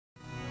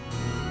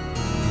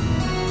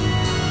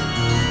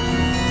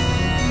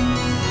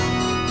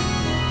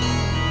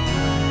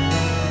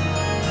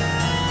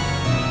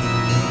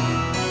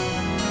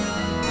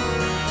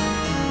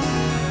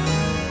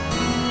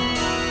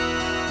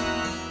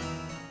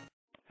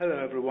Hello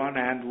everyone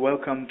and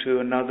welcome to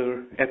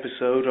another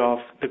episode of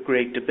The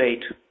Great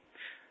Debate.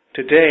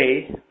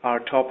 Today our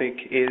topic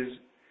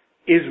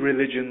is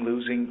religion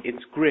losing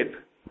its grip?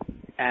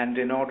 And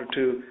in order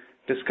to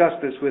discuss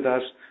this with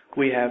us,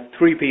 we have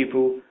three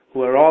people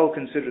who are all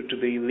considered to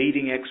be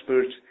leading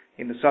experts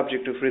in the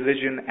subject of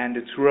religion and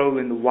its role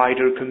in the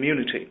wider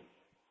community.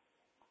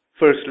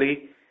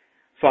 Firstly,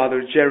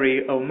 Father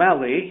Jerry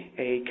O'Malley,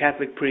 a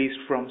Catholic priest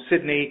from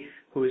Sydney,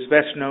 who is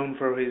best known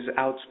for his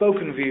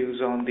outspoken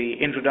views on the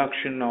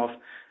introduction of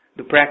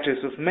the practice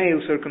of male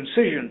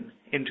circumcision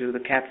into the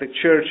Catholic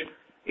Church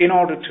in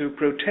order to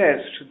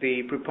protest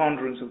the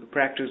preponderance of the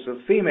practice of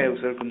female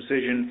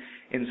circumcision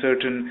in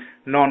certain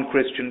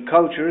non-Christian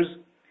cultures.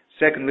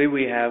 Secondly,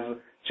 we have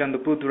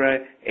Chandaputra,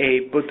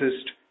 a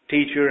Buddhist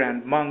teacher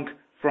and monk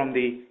from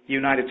the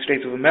United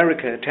States of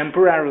America,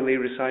 temporarily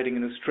residing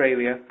in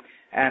Australia,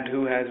 and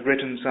who has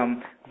written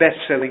some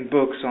best-selling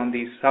books on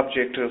the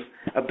subject of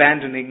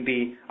abandoning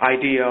the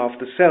idea of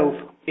the self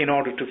in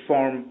order to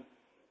form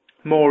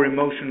more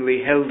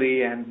emotionally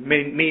healthy and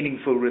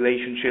meaningful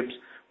relationships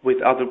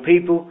with other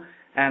people.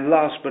 And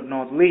last but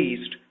not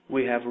least,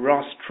 we have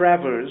Ross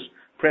Travers,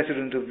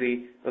 president of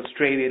the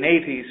Australian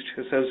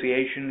Atheist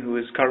Association, who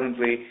is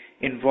currently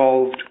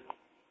involved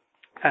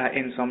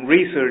in some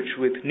research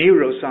with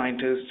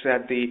neuroscientists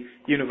at the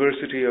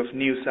University of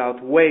New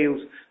South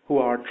Wales, who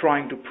are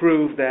trying to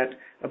prove that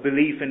a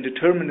belief in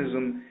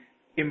determinism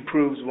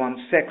improves one's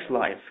sex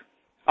life.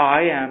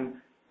 I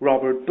am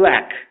Robert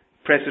Black,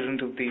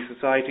 president of the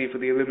Society for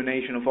the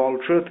Elimination of All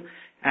Truth,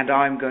 and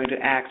I'm going to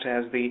act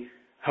as the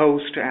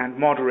host and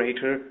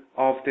moderator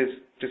of this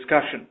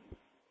discussion.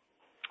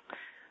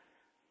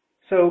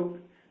 So,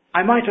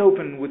 I might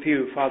open with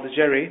you, Father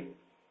Jerry.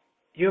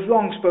 You have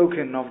long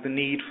spoken of the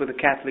need for the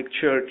Catholic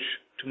Church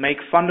to make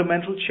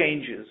fundamental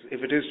changes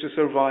if it is to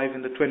survive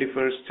in the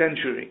 21st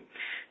century.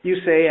 You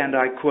say, and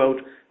I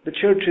quote, "The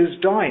Church is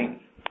dying.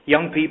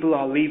 Young people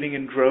are leaving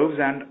in droves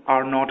and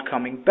are not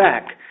coming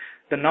back.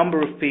 The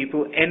number of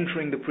people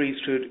entering the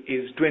priesthood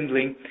is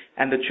dwindling,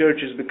 and the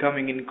Church is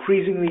becoming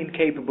increasingly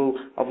incapable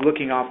of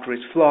looking after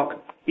its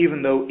flock,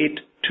 even though it,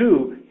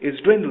 too, is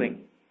dwindling."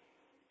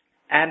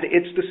 And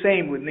it's the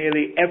same with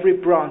nearly every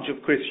branch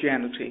of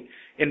Christianity.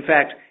 In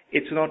fact,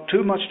 it's not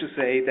too much to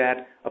say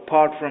that,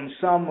 apart from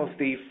some of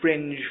the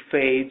fringe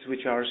faiths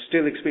which are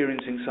still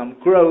experiencing some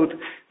growth,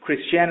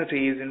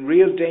 Christianity is in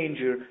real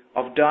danger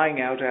of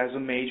dying out as a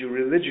major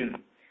religion.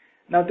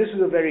 Now, this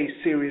is a very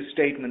serious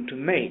statement to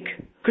make.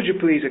 Could you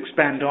please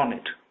expand on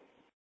it?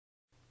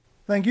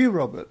 Thank you,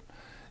 Robert.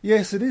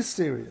 Yes, it is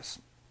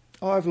serious.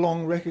 I've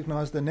long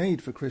recognised the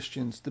need for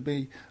Christians to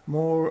be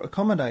more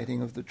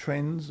accommodating of the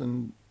trends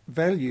and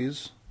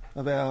values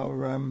of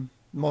our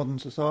modern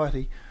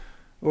society,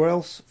 or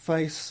else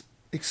face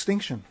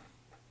extinction.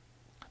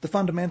 The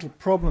fundamental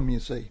problem, you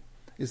see,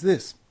 is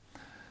this.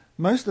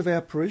 Most of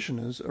our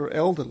parishioners are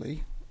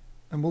elderly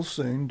and will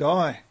soon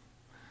die,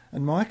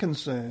 and my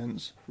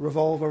concerns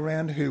revolve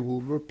around who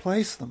will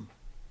replace them.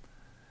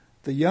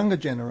 The younger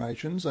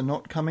generations are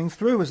not coming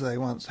through as they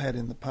once had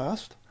in the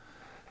past.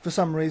 For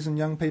some reason,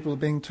 young people are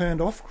being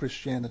turned off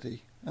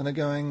Christianity and are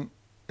going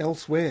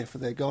elsewhere for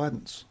their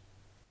guidance.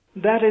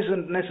 That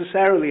isn't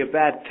necessarily a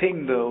bad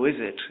thing, though, is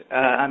it?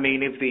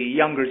 If the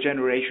younger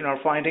generation are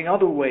finding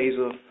other ways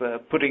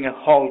of putting a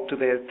halt to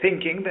their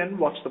thinking, then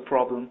what's the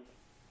problem?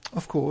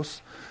 Of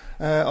course.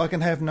 I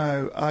can have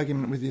no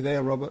argument with you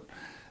there, Robert.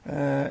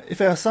 If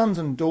our sons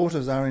and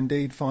daughters are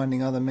indeed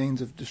finding other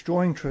means of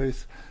destroying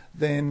truth,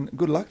 then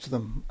good luck to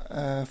them.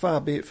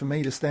 Far be it for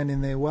me to stand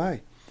in their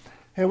way.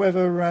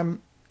 However,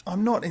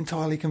 I'm not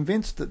entirely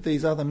convinced that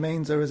these other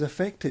means are as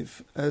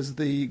effective as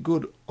the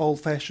good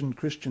old-fashioned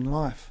Christian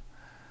life.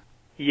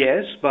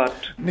 Yes, but...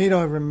 Need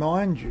I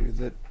remind you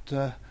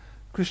that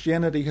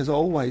Christianity has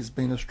always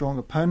been a strong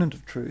opponent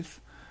of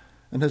truth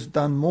and has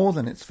done more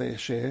than its fair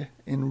share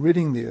in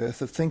ridding the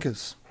earth of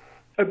thinkers.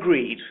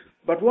 Agreed.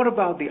 But what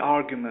about the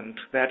argument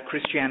that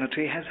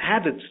Christianity has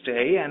had its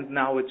day and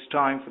now it's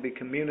time for the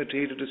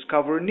community to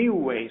discover new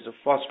ways of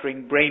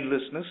fostering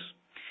brainlessness?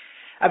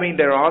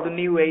 There are the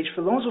New Age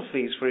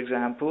philosophies, for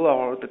example,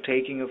 or the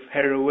taking of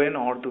heroin,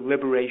 or the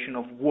liberation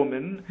of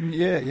women.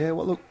 Yeah.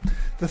 Well, look,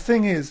 the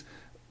thing is,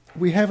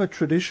 we have a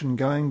tradition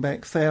going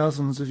back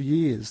thousands of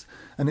years,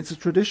 and it's a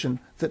tradition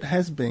that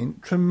has been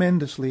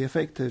tremendously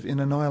effective in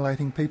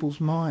annihilating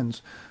people's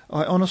minds.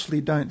 I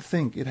honestly don't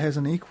think it has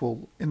an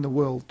equal in the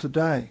world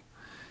today.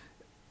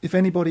 If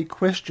anybody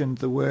questioned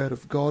the word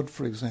of God,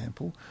 for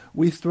example,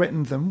 we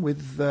threatened them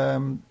with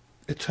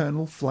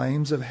eternal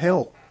flames of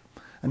hell.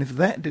 And if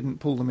that didn't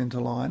pull them into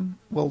line,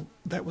 well,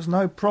 that was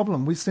no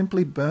problem. We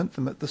simply burnt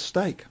them at the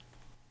stake.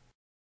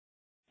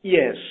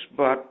 Yes,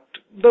 but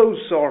those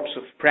sorts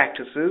of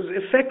practices,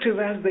 effective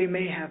as they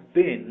may have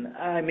been,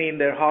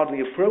 they're hardly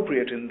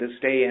appropriate in this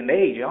day and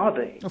age, are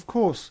they? Of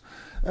course.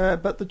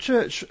 But the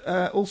Church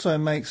also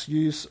makes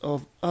use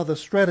of other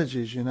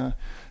strategies,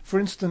 For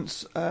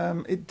instance,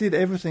 it did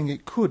everything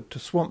it could to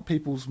swamp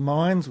people's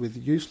minds with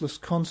useless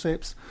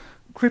concepts,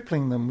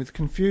 crippling them with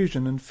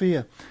confusion and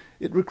fear.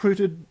 It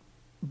recruited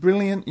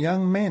brilliant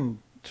young men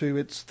to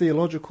its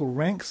theological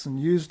ranks and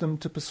used them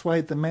to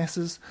persuade the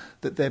masses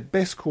that their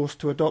best course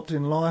to adopt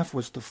in life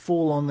was to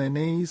fall on their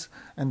knees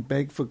and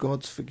beg for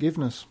God's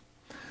forgiveness.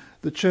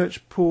 The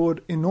Church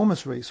poured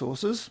enormous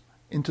resources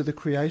into the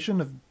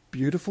creation of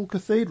beautiful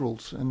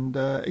cathedrals and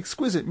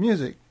exquisite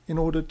music in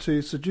order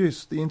to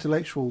seduce the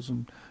intellectuals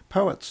and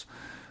poets.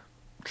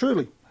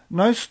 Truly,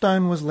 no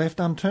stone was left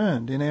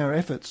unturned in our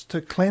efforts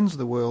to cleanse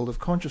the world of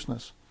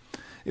consciousness.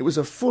 It was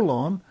a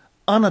full-on,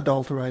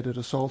 unadulterated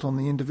assault on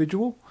the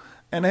individual,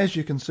 and as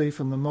you can see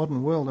from the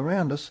modern world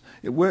around us,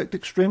 it worked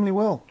extremely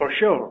well. For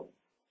sure.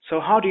 So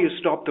how do you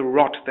stop the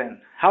rot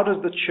then? How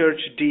does the Church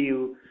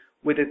deal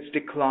with its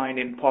decline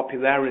in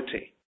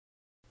popularity?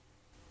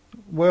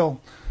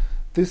 Well,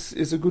 this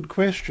is a good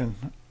question.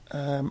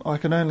 I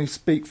can only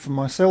speak for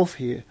myself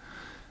here.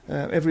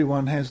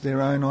 Everyone has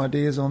their own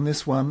ideas on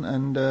this one,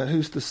 and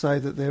who's to say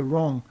that they're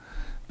wrong?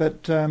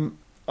 But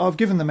I've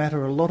given the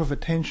matter a lot of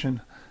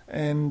attention,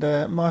 and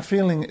my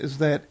feeling is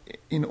that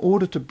in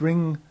order to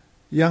bring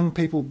young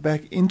people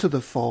back into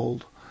the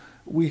fold,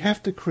 we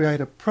have to create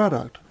a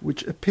product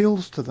which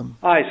appeals to them.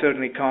 I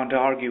certainly can't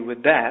argue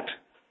with that.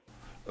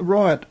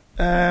 Right.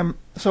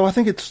 So I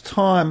think it's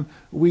time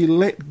we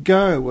let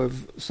go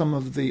of some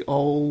of the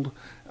old,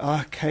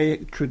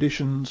 archaic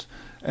traditions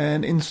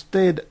and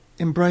instead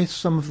embrace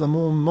some of the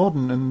more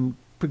modern and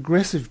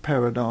progressive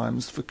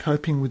paradigms for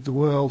coping with the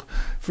world.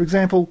 For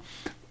example,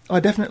 I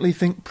definitely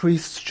think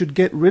priests should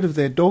get rid of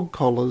their dog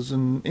collars,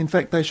 and in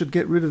fact they should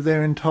get rid of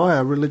their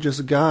entire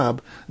religious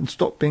garb and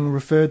stop being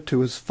referred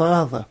to as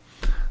father.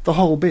 The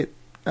whole bit.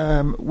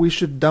 We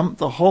should dump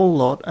the whole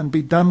lot and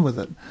be done with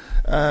it.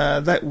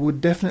 That would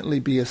definitely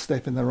be a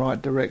step in the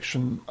right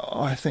direction,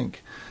 I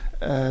think.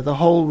 The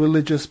whole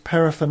religious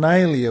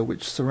paraphernalia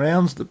which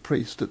surrounds the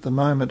priest at the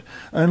moment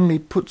only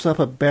puts up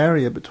a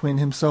barrier between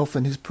himself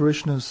and his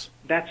parishioners.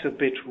 That's a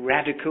bit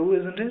radical,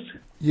 isn't it?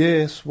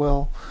 Yes,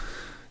 well,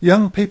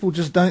 young people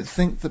just don't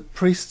think that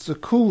priests are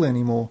cool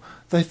anymore.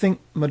 They think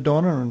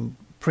Madonna and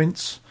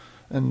Prince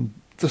and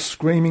the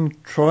screaming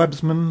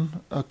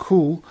tribesmen are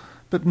cool,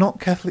 but not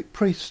Catholic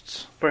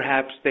priests.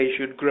 Perhaps they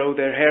should grow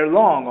their hair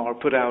long or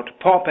put out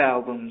pop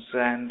albums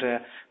and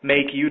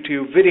make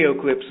YouTube video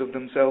clips of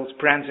themselves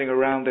prancing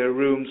around their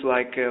rooms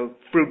like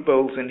fruit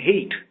bowls in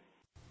heat.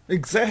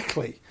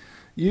 Exactly.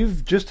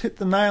 You've just hit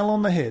the nail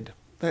on the head.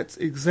 That's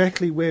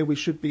exactly where we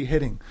should be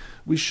heading.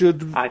 We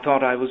should... I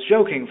thought I was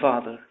joking,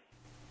 Father.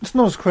 It's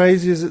not as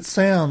crazy as it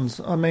sounds.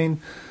 I mean,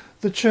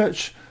 the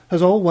Church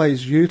has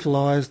always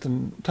utilised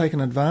and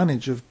taken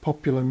advantage of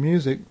popular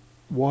music.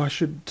 Why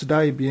should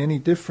today be any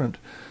different?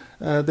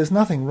 There's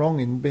nothing wrong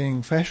in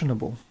being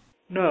fashionable.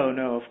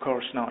 No, of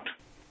course not.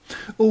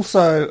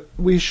 Also,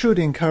 we should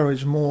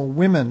encourage more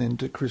women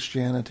into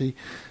Christianity,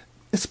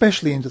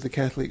 especially into the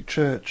Catholic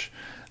Church.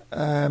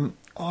 I'm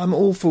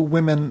all for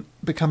women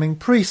becoming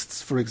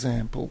priests, for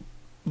example.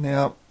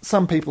 Now,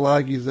 some people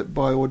argue that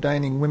by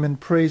ordaining women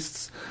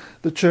priests,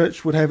 the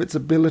Church would have its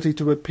ability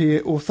to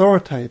appear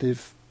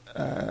authoritative,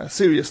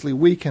 seriously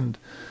weakened.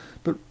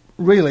 But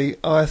really,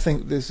 I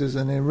think this is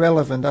an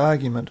irrelevant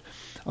argument.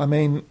 I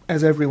mean,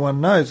 as everyone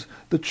knows,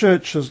 the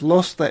Church has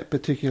lost that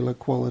particular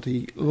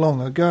quality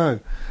long ago.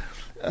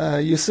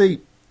 You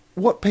see,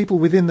 what people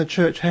within the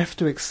Church have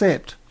to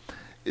accept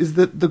is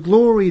that the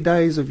glory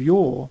days of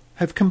yore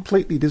have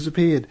completely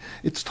disappeared.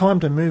 It's time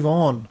to move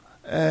on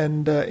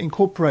and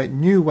incorporate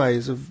new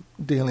ways of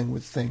dealing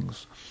with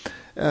things.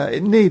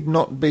 It need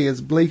not be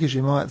as bleak as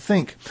you might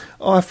think.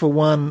 I, for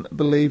one,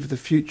 believe the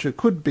future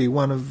could be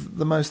one of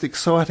the most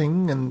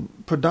exciting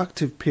and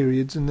productive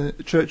periods in the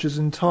Church's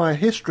entire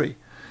history.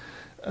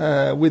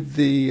 With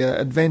the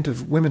advent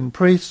of women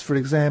priests, for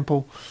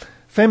example,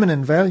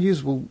 feminine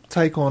values will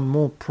take on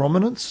more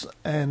prominence,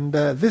 and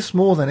this,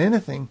 more than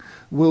anything,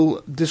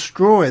 will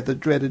destroy the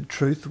dreaded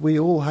truth we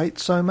all hate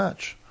so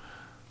much.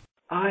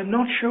 I'm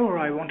not sure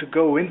I want to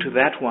go into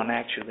that one,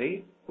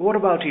 actually. What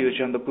about you,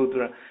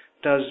 Chandapudra?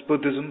 Does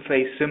Buddhism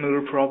face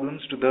similar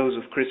problems to those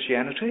of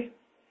Christianity?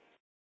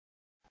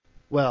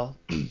 Well,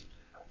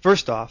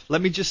 first off,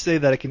 let me just say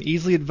that I can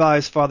easily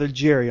advise Father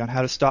Jerry on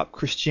how to stop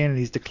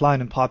Christianity's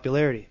decline in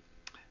popularity.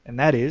 And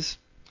that is,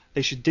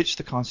 they should ditch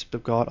the concept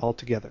of God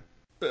altogether.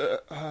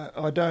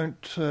 I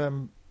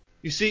don't...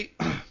 You see,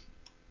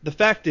 the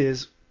fact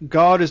is,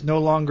 God is no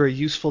longer a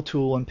useful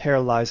tool in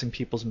paralyzing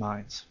people's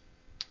minds.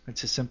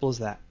 It's as simple as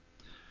that.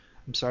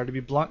 I'm sorry to be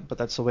blunt, but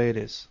that's the way it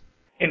is.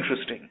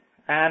 Interesting.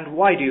 And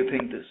why do you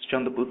think this,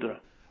 Chandapudra?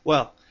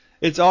 Well,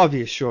 it's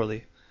obvious,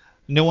 surely.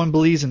 No one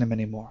believes in him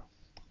anymore.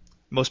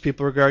 Most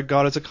people regard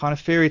God as a kind of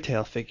fairy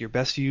tale figure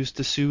best used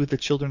to soothe the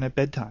children at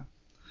bedtime.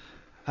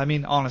 I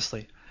mean,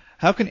 honestly,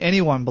 how can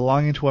anyone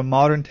belonging to a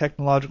modern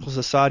technological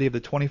society of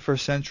the 21st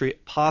century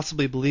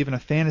possibly believe in a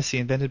fantasy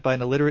invented by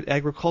an illiterate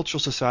agricultural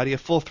society a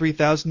full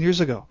 3,000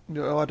 years ago?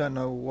 I don't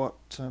know what...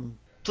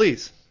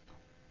 Please,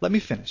 let me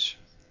finish.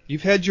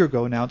 You've had your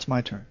go, now it's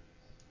my turn.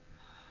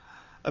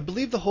 I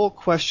believe the whole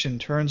question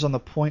turns on the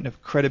point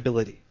of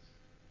credibility.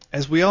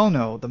 As we all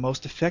know, the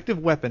most effective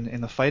weapon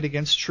in the fight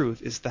against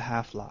truth is the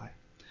half-lie.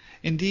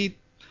 Indeed,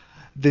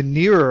 The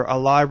nearer a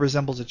lie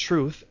resembles a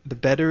truth, the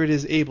better it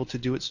is able to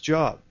do its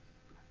job,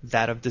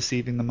 that of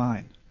deceiving the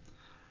mind.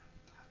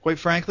 Quite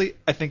frankly,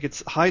 I think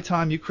it's high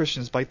time you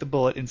Christians bite the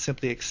bullet and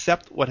simply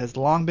accept what has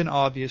long been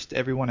obvious to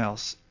everyone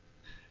else,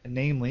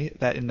 namely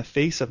that in the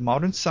face of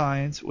modern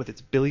science, with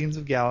its billions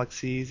of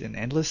galaxies and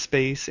endless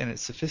space and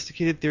its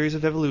sophisticated theories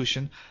of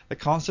evolution, the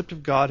concept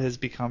of God has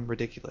become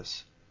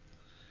ridiculous.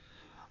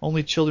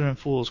 Only children and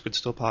fools could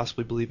still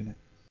possibly believe in it.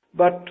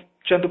 But,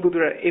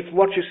 Chandrapudra, if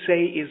what you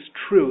say is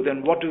true,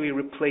 then what do we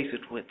replace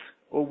it with?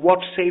 Or what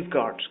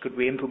safeguards could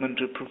we implement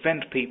to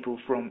prevent people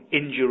from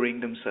injuring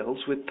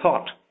themselves with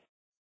thought?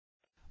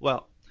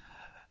 Well,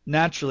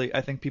 naturally,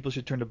 I think people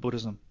should turn to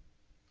Buddhism.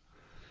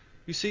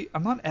 You see,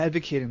 I'm not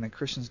advocating that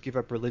Christians give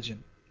up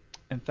religion.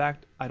 In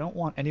fact, I don't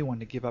want anyone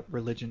to give up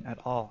religion at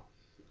all.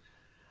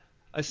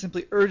 I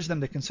simply urge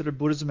them to consider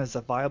Buddhism as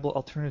a viable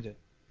alternative.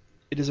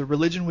 It is a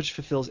religion which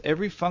fulfills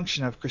every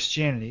function of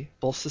Christianity,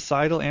 both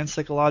societal and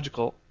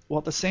psychological, while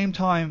at the same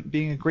time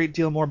being a great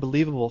deal more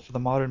believable for the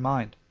modern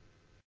mind.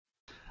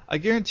 I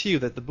guarantee you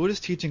that the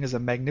Buddhist teaching is a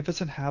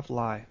magnificent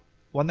half-lie,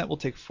 one that will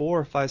take 4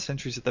 or 5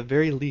 centuries at the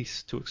very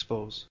least to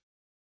expose.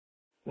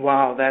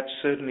 Wow, that's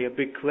certainly a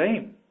big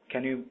claim.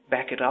 Can you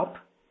back it up?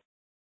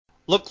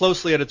 Look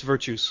closely at its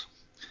virtues.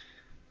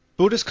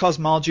 Buddhist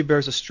cosmology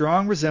bears a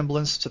strong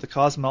resemblance to the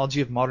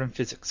cosmology of modern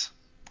physics.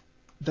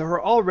 There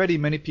are already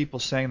many people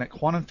saying that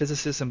quantum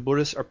physicists and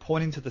Buddhists are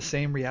pointing to the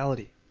same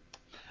reality.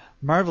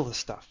 Marvelous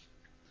stuff.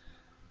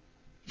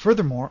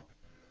 Furthermore,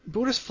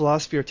 Buddhist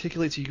philosophy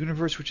articulates a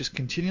universe which is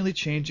continually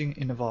changing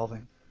and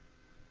evolving.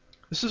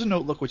 This is an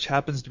outlook which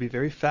happens to be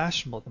very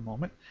fashionable at the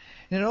moment,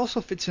 and it also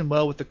fits in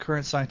well with the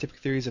current scientific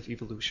theories of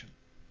evolution.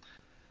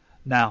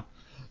 Now,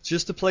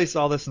 just to place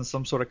all this in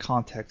some sort of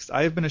context,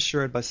 I have been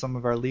assured by some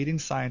of our leading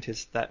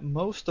scientists that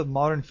most of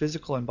modern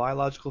physical and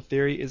biological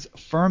theory is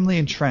firmly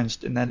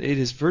entrenched and that it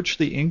is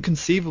virtually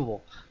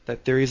inconceivable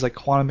that theories like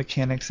quantum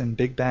mechanics and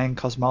Big Bang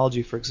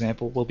cosmology, for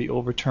example, will be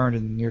overturned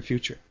in the near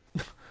future.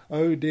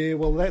 Oh dear,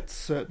 well that's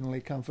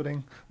certainly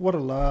comforting. What a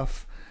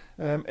laugh.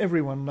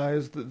 Everyone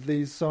knows that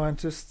these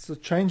scientists are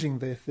changing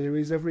their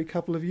theories every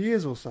couple of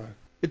years or so.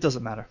 It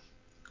doesn't matter.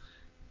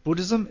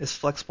 Buddhism is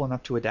flexible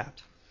enough to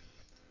adapt.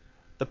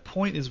 The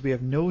point is we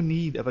have no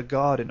need of a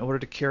God in order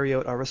to carry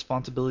out our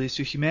responsibilities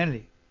to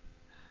humanity.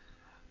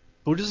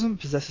 Buddhism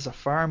possesses a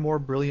far more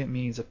brilliant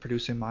means of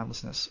producing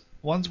mindlessness,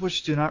 ones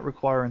which do not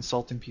require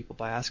insulting people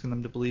by asking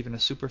them to believe in a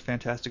super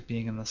fantastic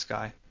being in the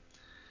sky.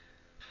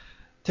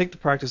 Take the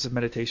practice of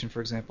meditation, for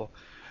example.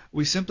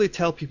 We simply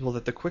tell people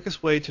that the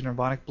quickest way to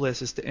nirvanic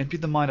bliss is to empty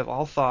the mind of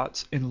all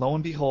thoughts, and lo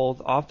and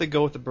behold, off they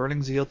go with a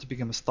burning zeal to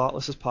become as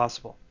thoughtless as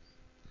possible.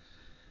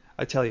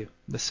 I tell you,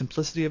 the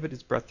simplicity of it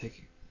is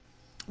breathtaking.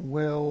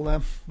 Well,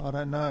 I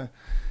don't know.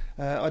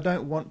 I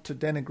don't want to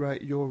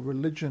denigrate your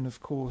religion,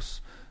 of course,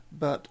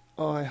 but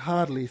I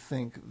hardly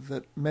think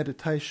that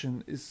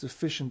meditation is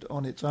sufficient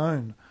on its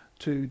own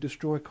to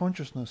destroy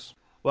consciousness.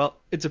 Well,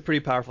 it's a pretty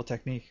powerful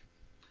technique.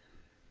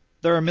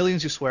 There are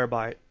millions who swear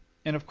by it,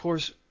 and of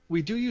course,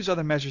 we do use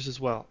other measures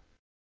as well.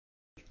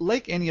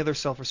 Like any other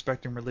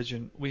self-respecting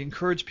religion, we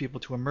encourage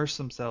people to immerse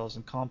themselves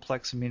in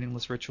complex and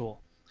meaningless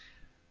ritual,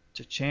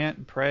 to chant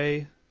and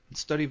pray, and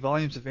study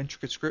volumes of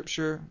intricate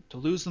scripture, to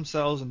lose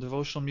themselves in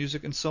devotional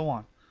music, and so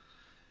on.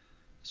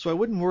 So I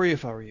wouldn't worry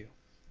if I were you.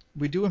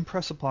 We do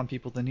impress upon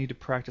people the need to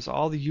practice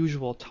all the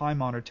usual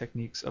time-honored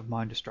techniques of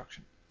mind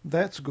destruction.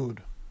 That's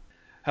good.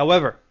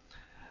 However,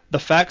 the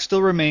fact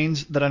still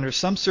remains that under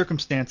some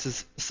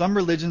circumstances, some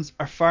religions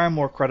are far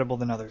more credible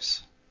than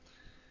others.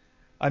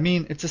 I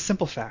mean, it's a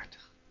simple fact.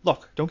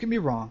 Look, don't get me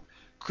wrong.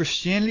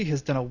 Christianity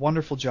has done a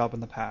wonderful job in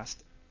the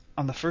past.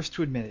 I'm the first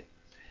to admit it.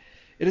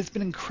 It has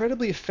been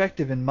incredibly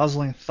effective in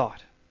muzzling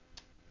thought.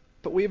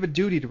 But we have a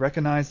duty to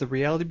recognize the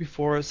reality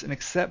before us and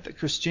accept that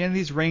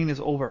Christianity's reign is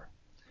over.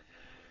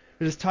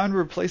 It is time to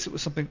replace it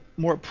with something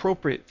more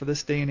appropriate for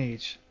this day and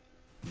age.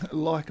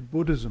 Like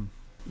Buddhism.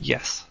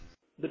 Yes.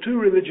 The two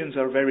religions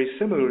are very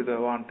similar,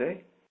 though, aren't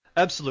they?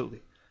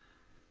 Absolutely.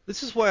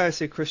 This is why I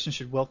say Christians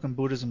should welcome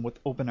Buddhism with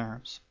open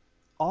arms.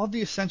 All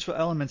the essential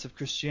elements of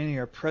Christianity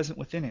are present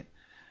within it.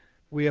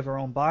 We have our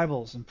own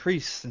Bibles and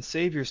priests and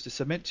saviors to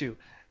submit to.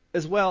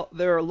 As well,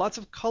 there are lots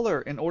of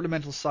color and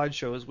ornamental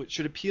sideshows which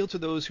should appeal to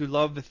those who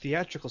love the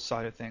theatrical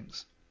side of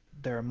things.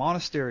 There are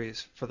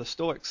monasteries for the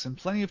Stoics and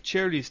plenty of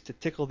charities to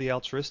tickle the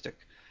altruistic.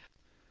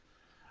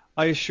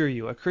 I assure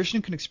you, a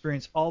Christian can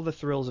experience all the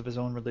thrills of his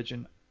own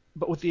religion,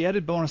 but with the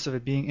added bonus of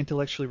it being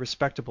intellectually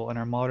respectable in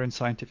our modern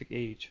scientific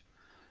age.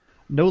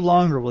 No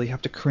longer will he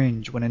have to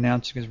cringe when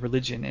announcing his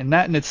religion, and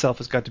that in itself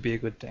has got to be a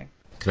good thing.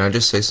 Can I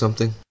just say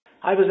something?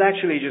 I was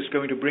actually just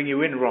going to bring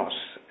you in, Ross.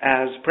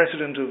 As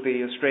president of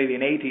the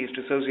Australian Atheist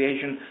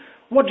Association,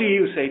 what do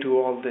you say to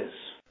all this?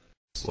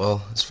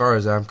 Well, as far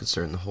as I'm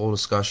concerned, the whole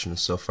discussion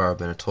has so far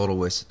been a total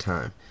waste of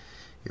time.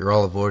 You're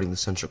all avoiding the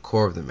central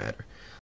core of the matter.